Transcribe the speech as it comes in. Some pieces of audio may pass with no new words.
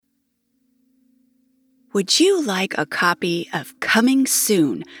Would you like a copy of Coming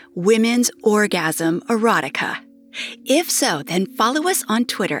Soon, Women's Orgasm Erotica? If so, then follow us on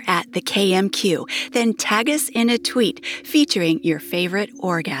Twitter at the KMQ, then tag us in a tweet featuring your favorite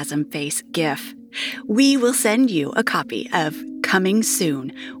orgasm face GIF. We will send you a copy of Coming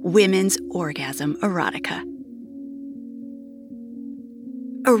Soon, Women's Orgasm Erotica.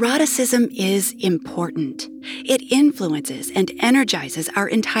 Eroticism is important. It influences and energizes our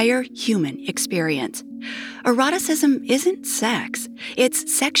entire human experience. Eroticism isn't sex.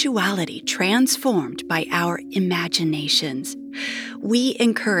 It's sexuality transformed by our imaginations. We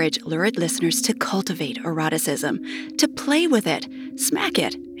encourage lurid listeners to cultivate eroticism, to play with it, smack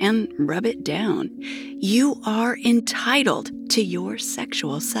it, and rub it down. You are entitled to your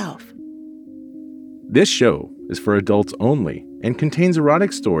sexual self. This show is for adults only and contains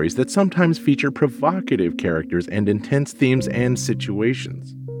erotic stories that sometimes feature provocative characters and intense themes and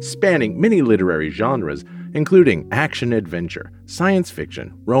situations, spanning many literary genres, including action-adventure, science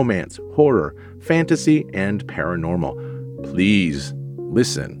fiction, romance, horror, fantasy, and paranormal. Please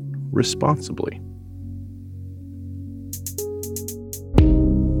listen responsibly.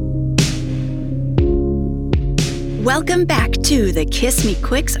 Welcome back to the Kiss Me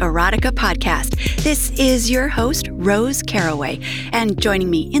Quicks Erotica podcast. This is your host, Rose Caraway, and joining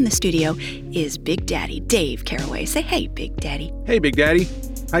me in the studio is Big Daddy Dave Caraway. Say hey, Big Daddy. Hey, Big Daddy.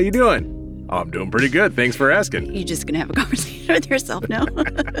 How you doing? Oh, I'm doing pretty good. Thanks for asking. You're just going to have a conversation with yourself now?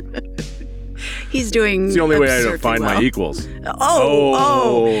 He's doing It's the only way I can find well. My equals.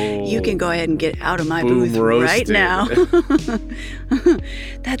 Oh, you can go ahead and get out of my booth right now.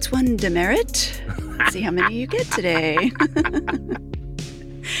 That's one demerit. Let's see how many you get today.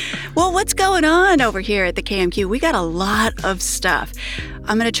 Well, what's going on over here at the KMQ? We got a lot of stuff.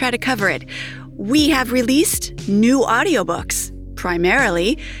 I'm going to try to cover it. We have released new audiobooks,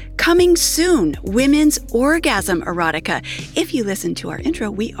 primarily Coming Soon, Women's Orgasm Erotica. If you listen to our intro,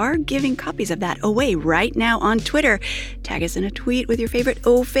 we are giving copies of that away right now on Twitter. Tag us in a tweet with your favorite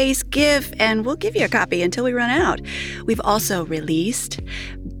O-Face GIF, and we'll give you a copy until we run out. We've also released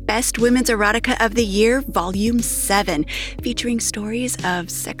Best Women's Erotica of the Year, Volume 7, featuring stories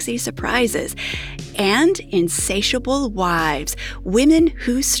of sexy surprises, and Insatiable Wives, Women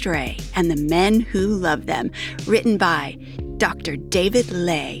Who Stray and the Men Who Love Them, written by Dr. David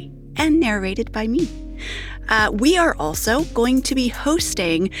Lay and narrated by me. We are also going to be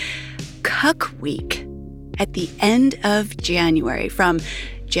hosting Cupp Week at the end of January, from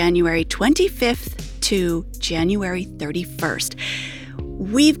January 25th to January 31st.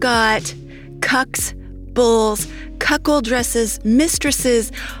 We've got cucks, bulls, cuckoldresses,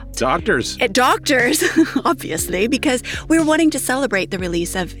 mistresses, Doctors, obviously, because we're wanting to celebrate the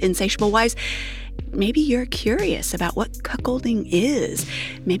release of Insatiable Wives. Maybe you're curious about what cuckolding is.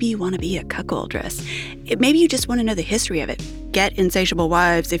 Maybe you want to be a cuckoldress. Maybe you just want to know the history of it. Get Insatiable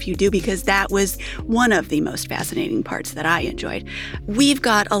Wives if you do, because that was one of the most fascinating parts that I enjoyed. We've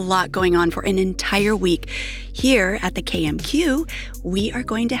got a lot going on for an entire week. Here at the KMQ, we are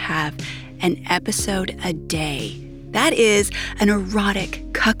going to have an episode a day. That is an erotic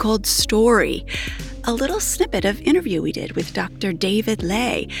cuckold story. A little snippet of interview we did with Dr. David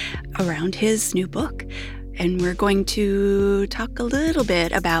Lay around his new book. And we're going to talk a little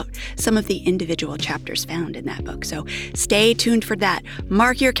bit about some of the individual chapters found in that book. So stay tuned for that.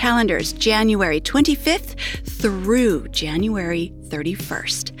 Mark your calendars, January 25th through January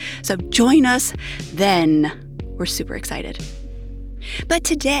 31st. So join us then. We're super excited. But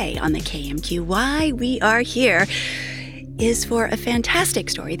today on the KMQ, why we are here is for a fantastic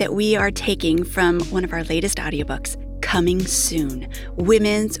story that we are taking from one of our latest audiobooks, Coming Soon,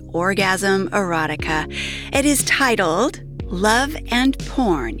 Women's Orgasm Erotica. It is titled Love and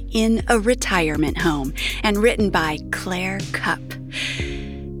Porn in a Retirement Home and written by Claire Cupp.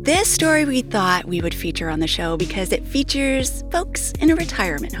 This story we thought we would feature on the show because it features folks in a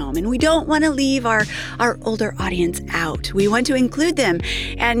retirement home, and we don't want to leave our older audience out. We want to include them.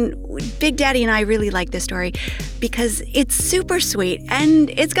 And Big Daddy and I really like this story because it's super sweet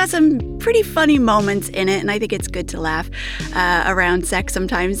and it's got some pretty funny moments in it, and I think it's good to laugh around sex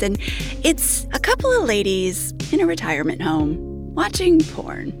sometimes. And it's a couple of ladies in a retirement home watching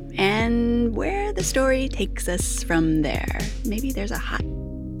porn, and where the story takes us from there. Maybe there's a hot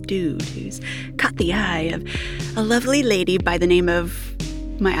dude who's caught the eye of a lovely lady by the name of,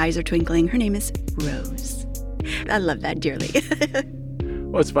 my eyes are twinkling, her name is Rose. I love that dearly.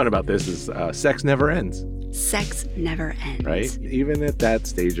 What's fun about this is sex never ends. Sex never ends. Right? Even at that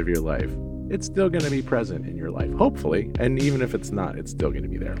stage of your life, it's still going to be present in your life, hopefully. And even if it's not, it's still going to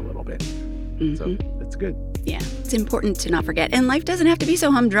be there a little bit. Mm-hmm. So it's good. Yeah, it's important to not forget. And life doesn't have to be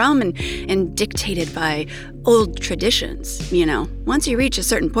so humdrum and dictated by old traditions, you know. Once you reach a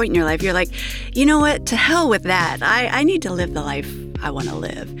certain point in your life, you're like, you know what? To hell with that. I need to live the life I want to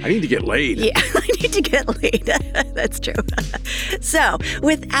live. I need to get laid. Yeah, I need to get laid. That's true. So,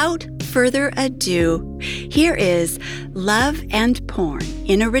 without further ado, here is Love and Porn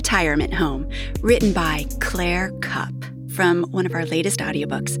in a Retirement Home, written by Claire Cupp from one of our latest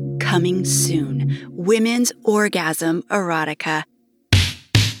audiobooks, coming soon, Women's Orgasm Erotica.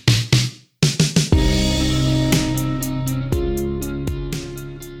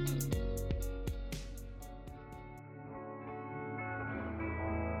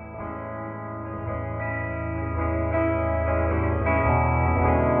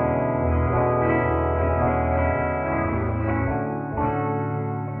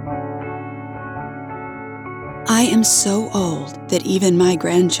 I am so old that even my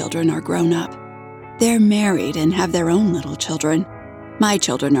grandchildren are grown up. They're married and have their own little children. My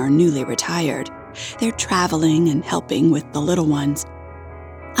children are newly retired. They're traveling and helping with the little ones.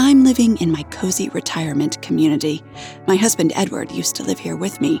 I'm living in my cozy retirement community. My husband Edward used to live here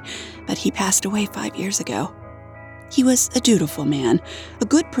with me, but he passed away 5 years ago. He was a dutiful man, a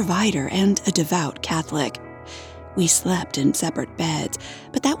good provider, and a devout Catholic. We slept in separate beds,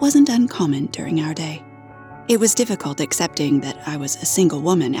 but that wasn't uncommon during our day. It was difficult accepting that I was a single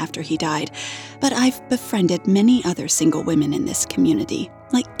woman after he died, but I've befriended many other single women in this community,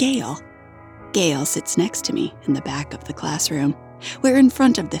 like Gail. Gail sits next to me in the back of the classroom. We're in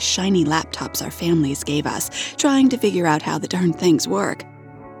front of the shiny laptops our families gave us, trying to figure out how the darn things work.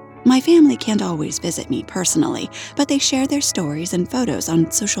 My family can't always visit me personally, but they share their stories and photos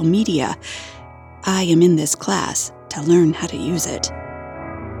on social media. I am in this class to learn how to use it.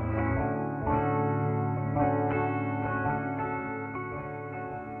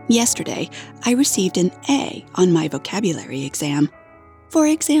 Yesterday, I received an A on my vocabulary exam. For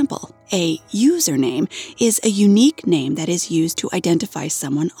example, a username is a unique name that is used to identify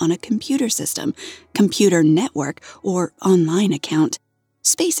someone on a computer system, computer network, or online account.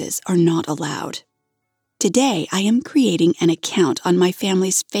 Spaces are not allowed. Today, I am creating an account on my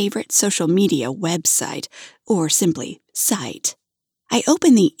family's favorite social media website, or simply site. I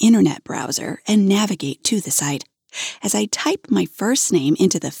open the internet browser and navigate to the site. As I type my first name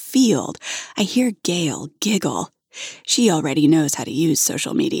into the field, I hear Gail giggle. She already knows how to use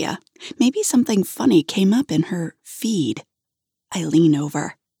social media. Maybe something funny came up in her feed. I lean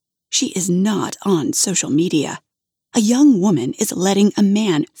over. She is not on social media. A young woman is letting a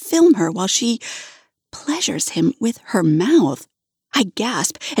man film her while she pleasures him with her mouth. I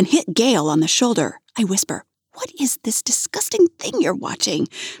gasp and hit Gail on the shoulder. I whisper, "What is this disgusting thing you're watching?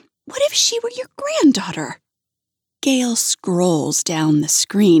 What if she were your granddaughter?" Gail scrolls down the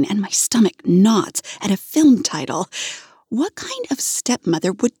screen and my stomach knots at a film title. What kind of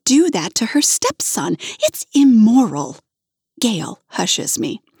stepmother would do that to her stepson? It's immoral. Gail hushes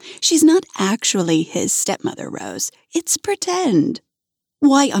me. She's not actually his stepmother, Rose. It's pretend.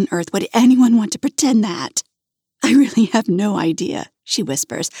 Why on earth would anyone want to pretend that? I really have no idea, she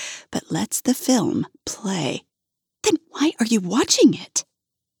whispers, but lets the film play. Then why are you watching it?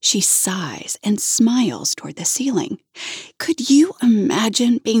 She sighs and smiles toward the ceiling. Could you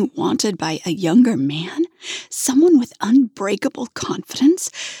imagine being wanted by a younger man? Someone with unbreakable confidence?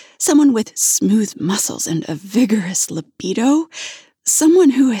 Someone with smooth muscles and a vigorous libido?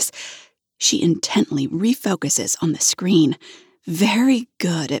 Someone who is... She intently refocuses on the screen. Very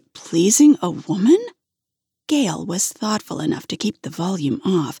good at pleasing a woman? Gail was thoughtful enough to keep the volume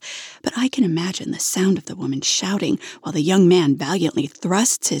off, but I can imagine the sound of the woman shouting while the young man valiantly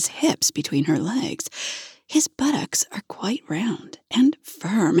thrusts his hips between her legs. His buttocks are quite round and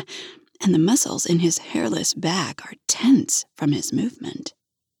firm, and the muscles in his hairless back are tense from his movement.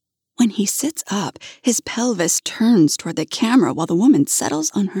 When he sits up, his pelvis turns toward the camera while the woman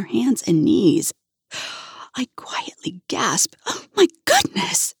settles on her hands and knees. I quietly gasp, "Oh my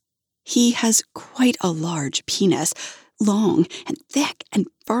goodness!" He has quite a large penis, long and thick and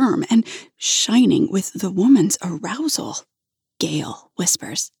firm and shining with the woman's arousal. Gail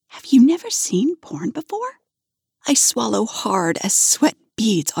whispers, "Have you never seen porn before?" I swallow hard as sweat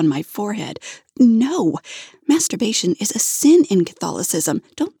beads on my forehead. No, masturbation is a sin in Catholicism.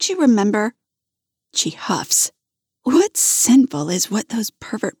 Don't you remember? She huffs. What's sinful is what those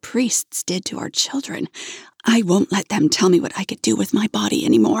pervert priests did to our children. I won't let them tell me what I could do with my body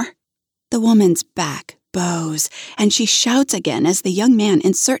anymore. The woman's back bows, and she shouts again as the young man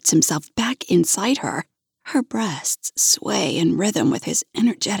inserts himself back inside her. Her breasts sway in rhythm with his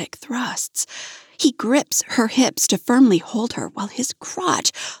energetic thrusts. He grips her hips to firmly hold her while his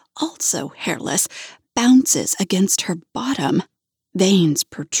crotch, also hairless, bounces against her bottom. Veins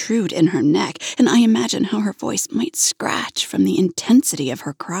protrude in her neck, and I imagine how her voice might scratch from the intensity of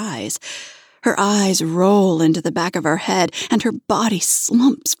her cries. Her eyes roll into the back of her head, and her body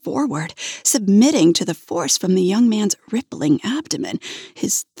slumps forward, submitting to the force from the young man's rippling abdomen,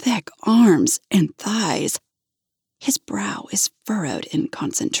 his thick arms and thighs. His brow is furrowed in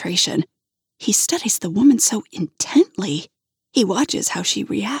concentration. He studies the woman so intently. He watches how she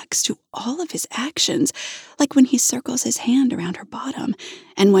reacts to all of his actions, like when he circles his hand around her bottom,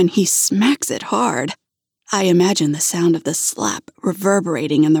 and when he smacks it hard. I imagine the sound of the slap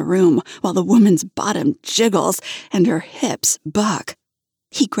reverberating in the room while the woman's bottom jiggles and her hips buck.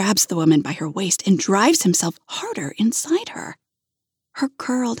 He grabs the woman by her waist and drives himself harder inside her. Her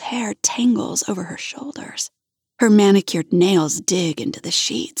curled hair tangles over her shoulders. Her manicured nails dig into the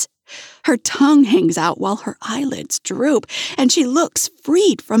sheets. Her tongue hangs out while her eyelids droop, and she looks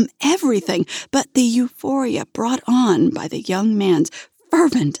freed from everything but the euphoria brought on by the young man's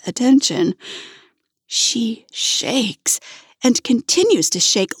fervent attention. She shakes, and continues to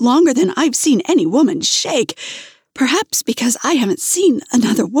shake longer than I've seen any woman shake. Perhaps because I haven't seen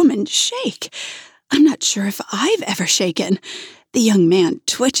another woman shake. I'm not sure if I've ever shaken. The young man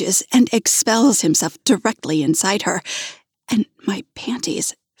twitches and expels himself directly inside her, and my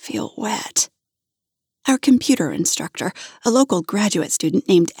panties feel wet. Our computer instructor, a local graduate student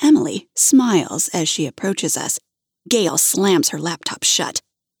named Emily, smiles as she approaches us. Gail slams her laptop shut.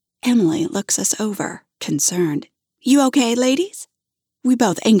 Emily looks us over, concerned. "You okay, ladies?" We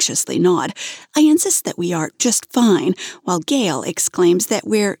both anxiously nod. I insist that we are just fine, while Gail exclaims that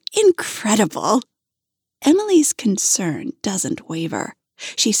we're incredible. Emily's concern doesn't waver.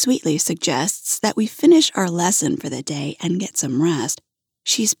 She sweetly suggests that we finish our lesson for the day and get some rest.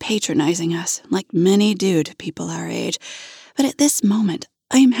 She's patronizing us, like many do to people our age, but at this moment,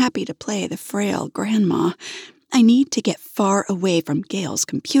 I am happy to play the frail grandma. I need to get far away from Gail's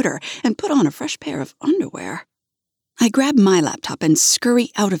computer and put on a fresh pair of underwear. I grab my laptop and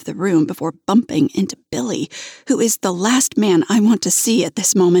scurry out of the room before bumping into Billy, who is the last man I want to see at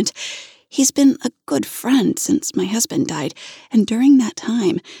this moment. He's been a good friend since my husband died, and during that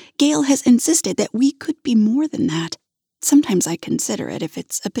time, Gail has insisted that we could be more than that. Sometimes I consider it if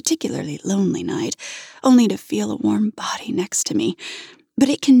it's a particularly lonely night, only to feel a warm body next to me. But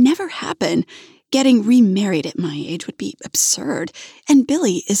it can never happen. Getting remarried at my age would be absurd, and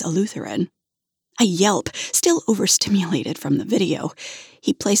Billy is a Lutheran. I yelp, still overstimulated from the video.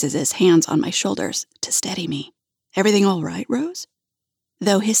 He places his hands on my shoulders to steady me. "Everything all right, Rose?"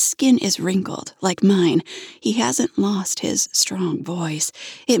 Though his skin is wrinkled, like mine, he hasn't lost his strong voice.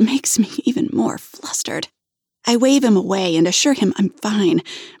 It makes me even more flustered. I wave him away and assure him I'm fine.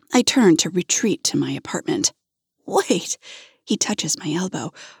 I turn to retreat to my apartment. "Wait," he touches my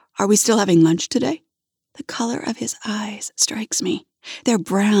elbow. "Are we still having lunch today?" The color of his eyes strikes me. They're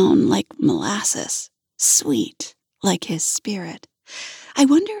brown like molasses, sweet like his spirit. I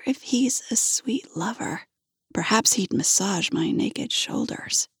wonder if he's a sweet lover. Perhaps he'd massage my naked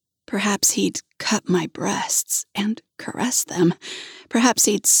shoulders. Perhaps he'd cup my breasts and caress them. Perhaps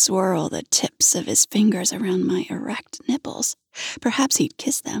he'd swirl the tips of his fingers around my erect nipples. Perhaps he'd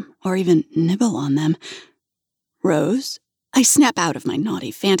kiss them or even nibble on them. "Rose?" I snap out of my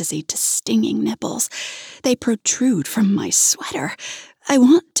naughty fantasy to stinging nipples. They protrude from my sweater. I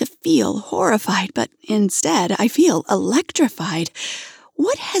want to feel horrified, but instead I feel electrified.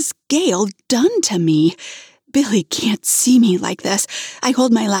 What has Gail done to me? Billy can't see me like this. I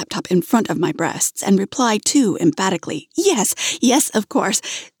hold my laptop in front of my breasts and reply too emphatically, yes, of course.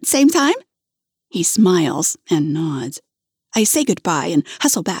 Same time?" He smiles and nods. I say goodbye and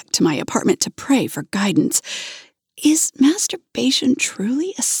hustle back to my apartment to pray for guidance. Is masturbation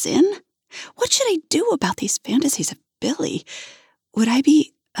truly a sin? What should I do about these fantasies of Billy? Would I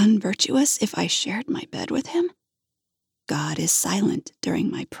be unvirtuous if I shared my bed with him? God is silent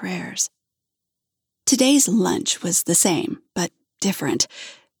during my prayers. Today's lunch was the same, but different.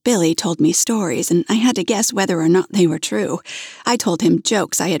 Billy told me stories, and I had to guess whether or not they were true. I told him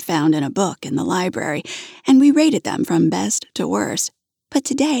jokes I had found in a book in the library, and we rated them from best to worst. But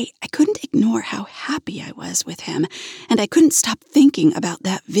today, I couldn't ignore how happy I was with him, and I couldn't stop thinking about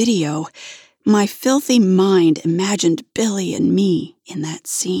that video. My filthy mind imagined Billy and me in that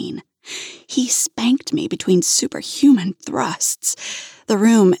scene. He spanked me between superhuman thrusts. The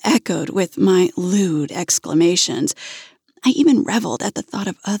room echoed with my lewd exclamations. I even reveled at the thought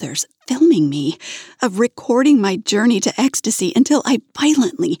of others filming me, of recording my journey to ecstasy until I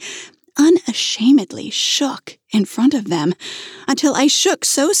violently, unashamedly shook in front of them, until I shook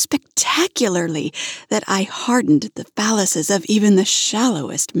so spectacularly that I hardened the phalluses of even the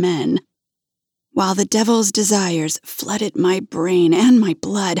shallowest men. While the devil's desires flooded my brain and my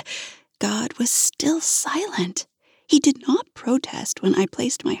blood, God was still silent. He did not protest when I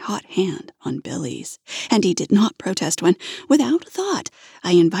placed my hot hand on Billy's, and he did not protest when, without thought,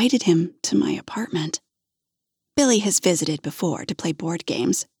 I invited him to my apartment. Billy has visited before to play board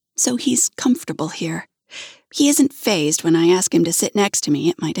games, so he's comfortable here. He isn't fazed when I ask him to sit next to me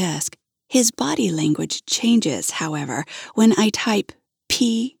at my desk. His body language changes, however, when I type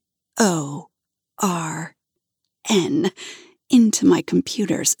PORN into my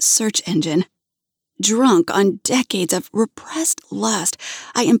computer's search engine. Drunk on decades of repressed lust,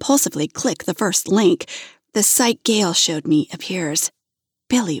 I impulsively click the first link. The site Gail showed me appears.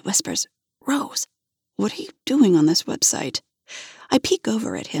 Billy whispers, "Rose, what are you doing on this website?" I peek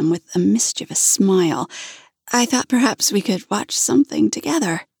over at him with a mischievous smile. I thought perhaps we could watch something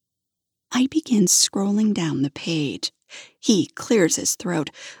together. I begin scrolling down the page. He clears his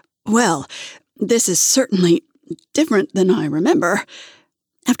throat. "Well, this is certainly different than I remember."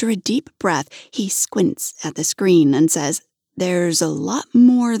 After a deep breath, he squints at the screen and says, "There's a lot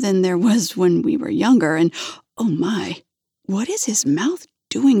more than there was when we were younger, and oh my, what is his mouth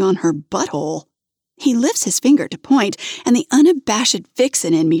doing on her butthole?" He lifts his finger to point, and the unabashed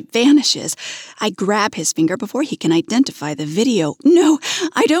vixen in me vanishes. I grab his finger before he can identify the video. "No,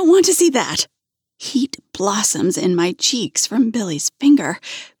 I don't want to see that." Heat blossoms in my cheeks from Billy's finger.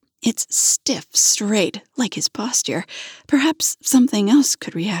 It's stiff, straight, like his posture. Perhaps something else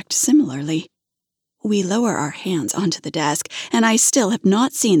could react similarly. We lower our hands onto the desk, and I still have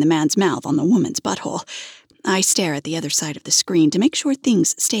not seen the man's mouth on the woman's butthole. I stare at the other side of the screen to make sure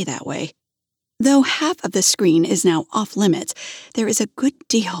things stay that way. Though half of the screen is now off-limits, there is a good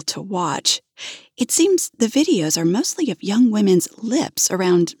deal to watch. It seems the videos are mostly of young women's lips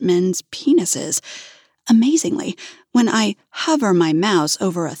around men's penises. Amazingly, when I hover my mouse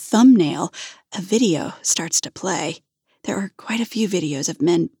over a thumbnail, a video starts to play. There are quite a few videos of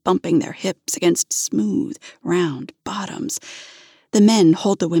men bumping their hips against smooth, round bottoms. The men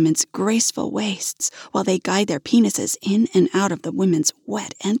hold the women's graceful waists while they guide their penises in and out of the women's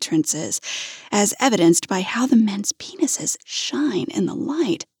wet entrances, as evidenced by how the men's penises shine in the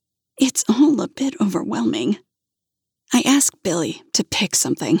light. It's all a bit overwhelming. I ask Billy to pick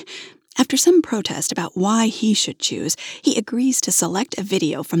something. After some protest about why he should choose, he agrees to select a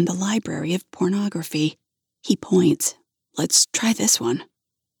video from the library of pornography. He points. "Let's try this one."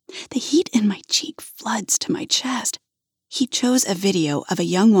 The heat in my cheek floods to my chest. He chose a video of a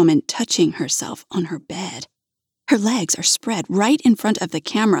young woman touching herself on her bed. Her legs are spread right in front of the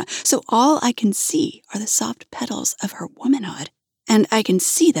camera, so all I can see are the soft petals of her womanhood. And I can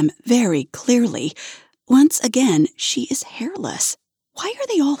see them very clearly. Once again, she is hairless. Why are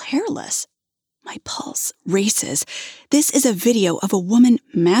they all hairless? My pulse races. This is a video of a woman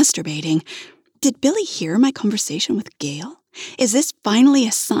masturbating. Did Billy hear my conversation with Gail? Is this finally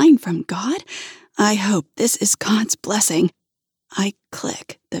a sign from God? I hope this is God's blessing. I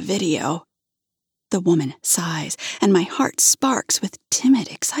click the video. The woman sighs, and my heart sparks with timid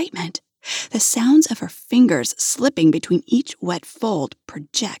excitement. The sounds of her fingers slipping between each wet fold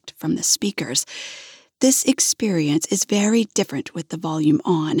project from the speakers. This experience is very different with the volume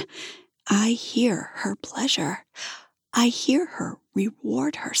on. I hear her pleasure. I hear her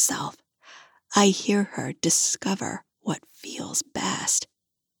reward herself. I hear her discover what feels best.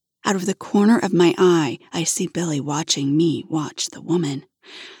 Out of the corner of my eye, I see Billy watching me watch the woman.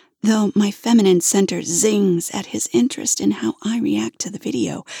 Though my feminine center zings at his interest in how I react to the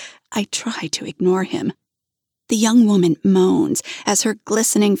video, I try to ignore him. The young woman moans as her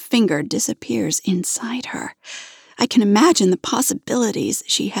glistening finger disappears inside her. I can imagine the possibilities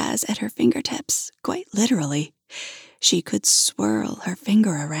she has at her fingertips, quite literally. She could swirl her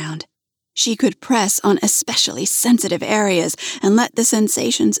finger around. She could press on especially sensitive areas and let the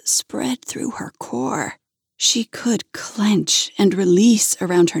sensations spread through her core. She could clench and release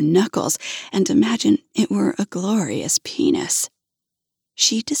around her knuckles and imagine it were a glorious penis.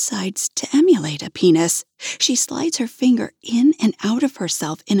 She decides to emulate a penis. She slides her finger in and out of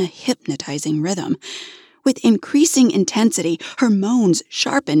herself in a hypnotizing rhythm. With increasing intensity, her moans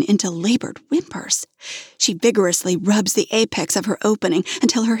sharpen into labored whimpers. She vigorously rubs the apex of her opening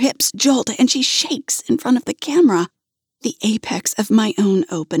until her hips jolt and she shakes in front of the camera. The apex of my own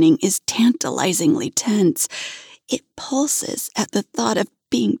opening is tantalizingly tense. It pulses at the thought of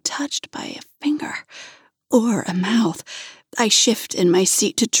being touched by a finger or a mouth. I shift in my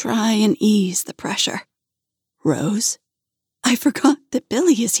seat to try and ease the pressure. "Rose?" I forgot that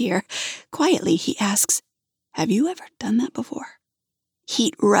Billy is here. Quietly, he asks, "Have you ever done that before?"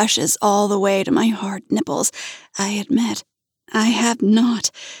 Heat rushes all the way to my hard nipples. I admit, I have not,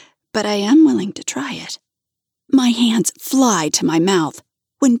 but I am willing to try it. My hands fly to my mouth.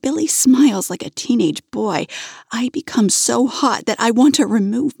 When Billy smiles like a teenage boy, I become so hot that I want to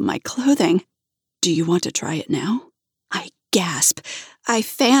remove my clothing. Do you want to try it now? I gasp. I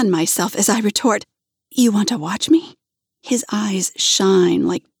fan myself as I retort, You want to watch me? His eyes shine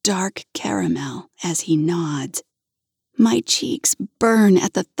like dark caramel as he nods. My cheeks burn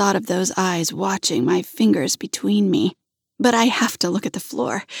at the thought of those eyes watching my fingers between me. But I have to look at the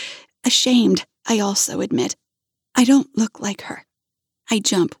floor. Ashamed, I also admit. I don't look like her. I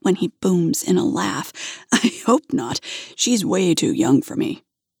jump when he booms in a laugh. I hope not. She's way too young for me.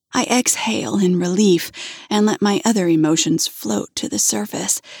 I exhale in relief and let my other emotions float to the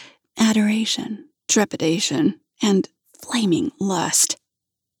surface. Adoration, trepidation, and flaming lust.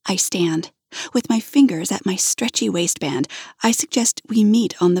 I stand. With my fingers at my stretchy waistband, I suggest we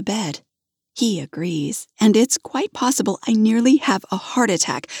meet on the bed. He agrees, and it's quite possible I nearly have a heart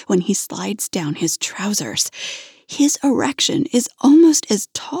attack when he slides down his trousers. His erection is almost as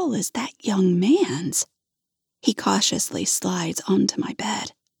tall as that young man's. He cautiously slides onto my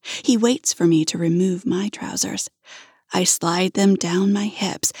bed. He waits for me to remove my trousers. I slide them down my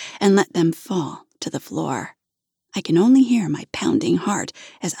hips and let them fall to the floor. I can only hear my pounding heart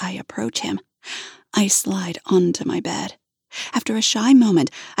as I approach him. I slide onto my bed. After a shy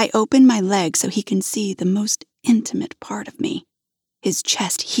moment, I open my legs so he can see the most intimate part of me. His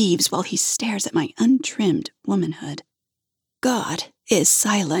chest heaves while he stares at my untrimmed womanhood. God is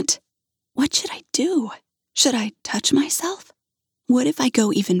silent. What should I do? Should I touch myself? What if I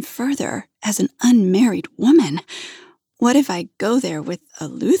go even further as an unmarried woman? What if I go there with a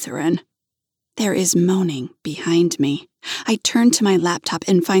Lutheran? There is moaning behind me. I turn to my laptop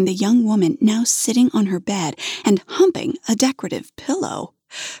and find the young woman now sitting on her bed and humping a decorative pillow.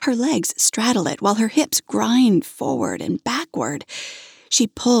 Her legs straddle it while her hips grind forward and backward. She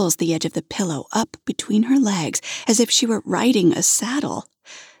pulls the edge of the pillow up between her legs as if she were riding a saddle.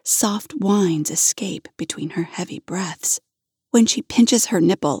 Soft whines escape between her heavy breaths. When she pinches her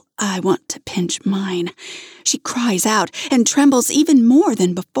nipple, I want to pinch mine. She cries out and trembles even more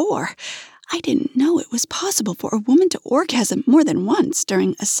than before. I didn't know it was possible for a woman to orgasm more than once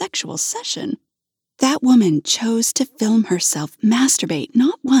during a sexual session. That woman chose to film herself masturbate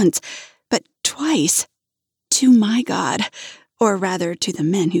not once, but twice. To my God, or rather to the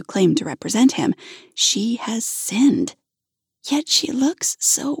men who claim to represent him, she has sinned. Yet she looks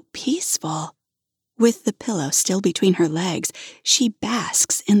so peaceful. With the pillow still between her legs, she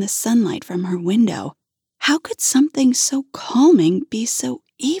basks in the sunlight from her window. How could something so calming be so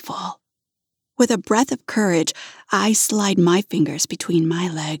evil? With a breath of courage, I slide my fingers between my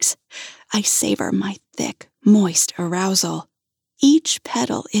legs. I savor my thick, moist arousal. Each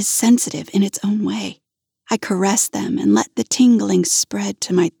petal is sensitive in its own way. I caress them and let the tingling spread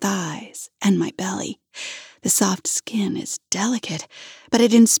to my thighs and my belly. The soft skin is delicate, but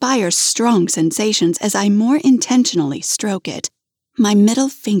it inspires strong sensations as I more intentionally stroke it. My middle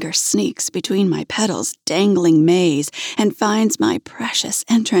finger sneaks between my petals' dangling maze and finds my precious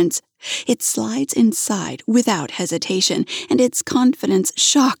entrance. It slides inside without hesitation, and its confidence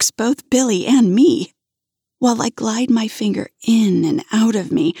shocks both Billy and me. While I glide my finger in and out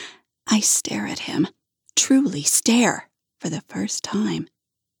of me, I stare at him, truly stare for the first time.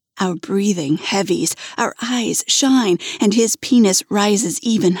 Our breathing heavies, our eyes shine, and his penis rises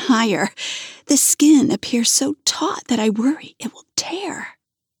even higher. The skin appears so taut that I worry it will tear.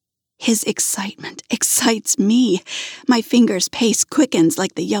 His excitement excites me. My finger's pace quickens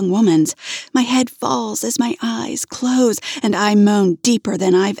like the young woman's. My head falls as my eyes close, and I moan deeper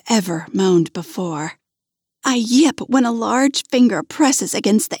than I've ever moaned before. I yip when a large finger presses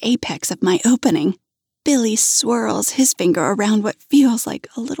against the apex of my opening. Billy swirls his finger around what feels like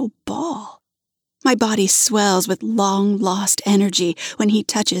a little ball. My body swells with long-lost energy when he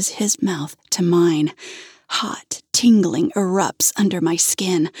touches his mouth to mine. Hot, tingling erupts under my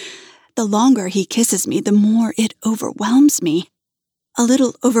skin. The longer he kisses me, the more it overwhelms me. A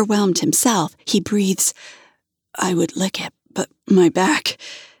little overwhelmed himself, he breathes, "I would lick it, but my back."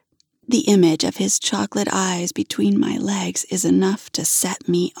 The image of his chocolate eyes between my legs is enough to set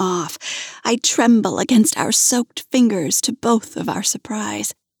me off. I tremble against our soaked fingers to both of our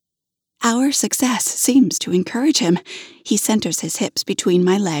surprise. Our success seems to encourage him. He centers his hips between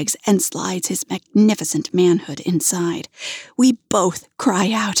my legs and slides his magnificent manhood inside. We both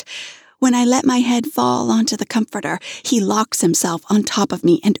cry out. When I let my head fall onto the comforter, he locks himself on top of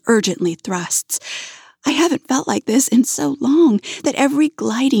me and urgently thrusts. I haven't felt like this in so long that every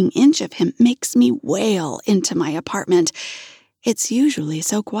gliding inch of him makes me wail into my apartment. It's usually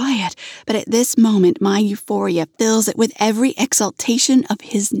so quiet, but at this moment my euphoria fills it with every exaltation of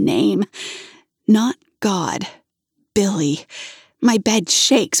his name. Not God, Billy. My bed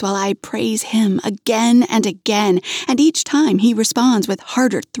shakes while I praise him again and again, and each time he responds with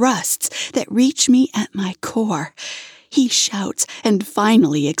harder thrusts that reach me at my core. He shouts and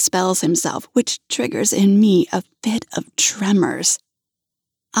finally expels himself, which triggers in me a fit of tremors.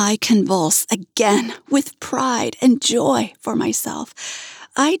 I convulse again with pride and joy for myself.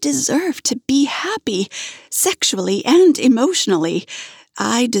 I deserve to be happy, sexually and emotionally.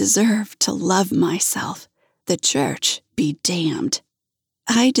 I deserve to love myself. The church be damned.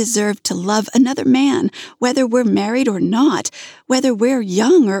 I deserve to love another man, whether we're married or not, whether we're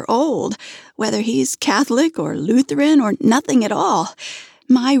young or old, whether he's Catholic or Lutheran or nothing at all.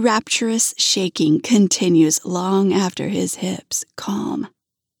 My rapturous shaking continues long after his hips calm.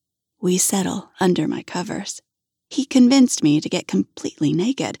 We settle under my covers. He convinced me to get completely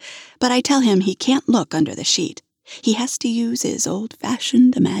naked, but I tell him he can't look under the sheet. He has to use his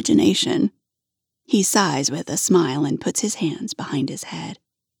old-fashioned imagination. He sighs with a smile and puts his hands behind his head.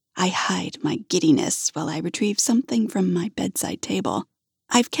 I hide my giddiness while I retrieve something from my bedside table.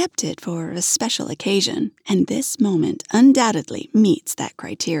 I've kept it for a special occasion, and this moment undoubtedly meets that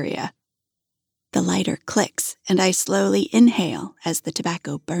criteria. The lighter clicks, and I slowly inhale as the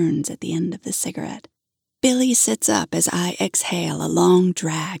tobacco burns at the end of the cigarette. Billy sits up as I exhale a long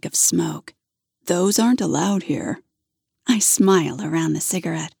drag of smoke. Those aren't allowed here. I smile around the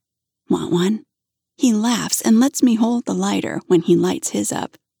cigarette. Want one? He laughs and lets me hold the lighter when he lights his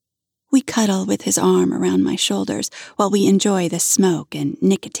up. We cuddle with his arm around my shoulders while we enjoy the smoke and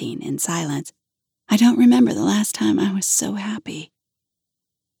nicotine in silence. I don't remember the last time I was so happy.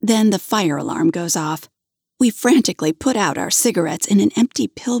 Then the fire alarm goes off. We frantically put out our cigarettes in an empty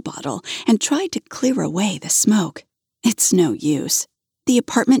pill bottle and try to clear away the smoke. It's no use. The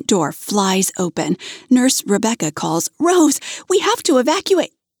apartment door flies open. Nurse Rebecca calls, "Rose, we have to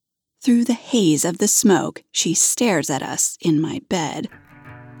evacuate." Through the haze of the smoke, she stares at us in my bed.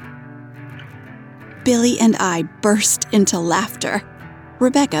 Billy and I burst into laughter.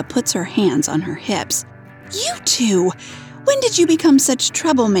 Rebecca puts her hands on her hips. "You two! When did you become such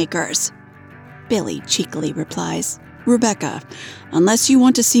troublemakers?" Billy cheekily replies, "Rebecca, unless you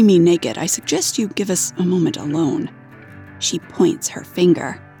want to see me naked, I suggest you give us a moment alone." She points her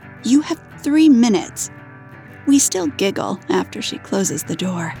finger. "You have 3 minutes." We still giggle after she closes the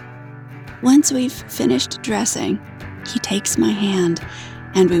door. Once we've finished dressing, he takes my hand,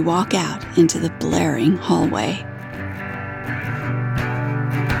 and we walk out into the blaring hallway.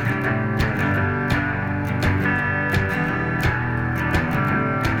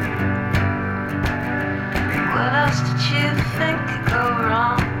 What else did you think could go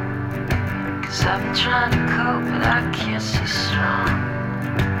wrong? 'Cause I've been trying to cope, but I can't see strong.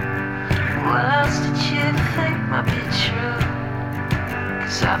 What else did you think might be true?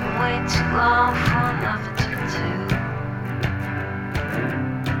 'Cause I've been waiting too long for nothing to do.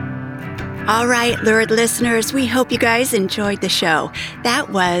 All right, lurid listeners, we hope you guys enjoyed the show. That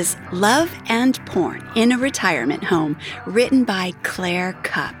was Love and Porn in a Retirement Home, written by Claire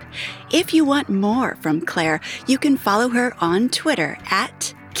Cupp. If you want more from Claire, you can follow her on Twitter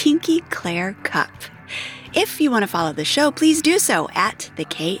at KinkyClaireCupp. If you want to follow the show, please do so at the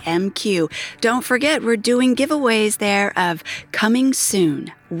KMQ. Don't forget, we're doing giveaways there of Coming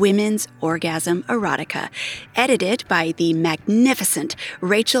Soon, Women's Orgasm Erotica, edited by the magnificent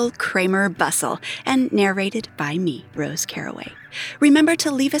Rachel Kramer Bussell and narrated by me, Rose Caraway. Remember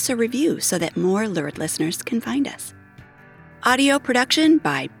to leave us a review so that more lurid listeners can find us. Audio production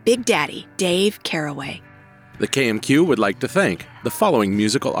by Big Daddy Dave Caraway. The KMQ would like to thank the following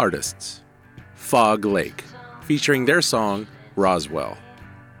musical artists: Fog Lake, featuring their song, Roswell,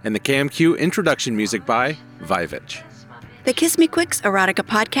 and the KMQ introduction music by Vivitch. The Kiss Me Quicks Erotica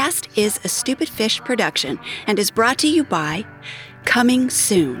podcast is a Stupid Fish production and is brought to you by Coming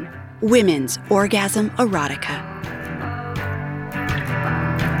Soon, Women's Orgasm Erotica.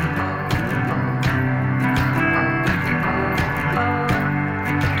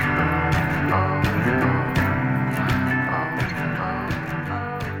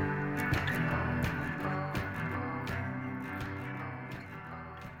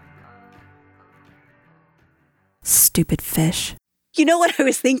 Stupid fish. You know what I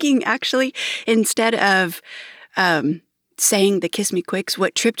was thinking, actually? Instead of saying the Kiss Me Quicks,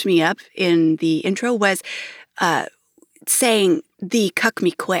 what tripped me up in the intro was saying the Cuck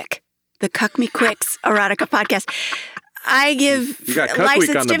Me Quick. The Cuck Me Quicks Erotica podcast. I give You got Cuck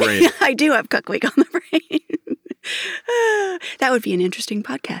Week on the brain. I do have Cuck Week on the brain. That would be an interesting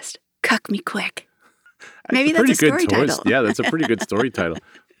podcast. Cuck Me Quick. Maybe that's a story title. Yeah, that's a pretty good story title.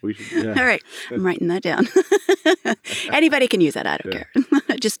 We should, yeah. All right. I'm writing that down. Anybody can use that. I don't care.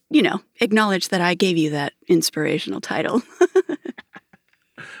 Just, acknowledge that I gave you that inspirational title.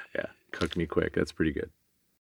 Yeah. Cook Me Quick. That's pretty good.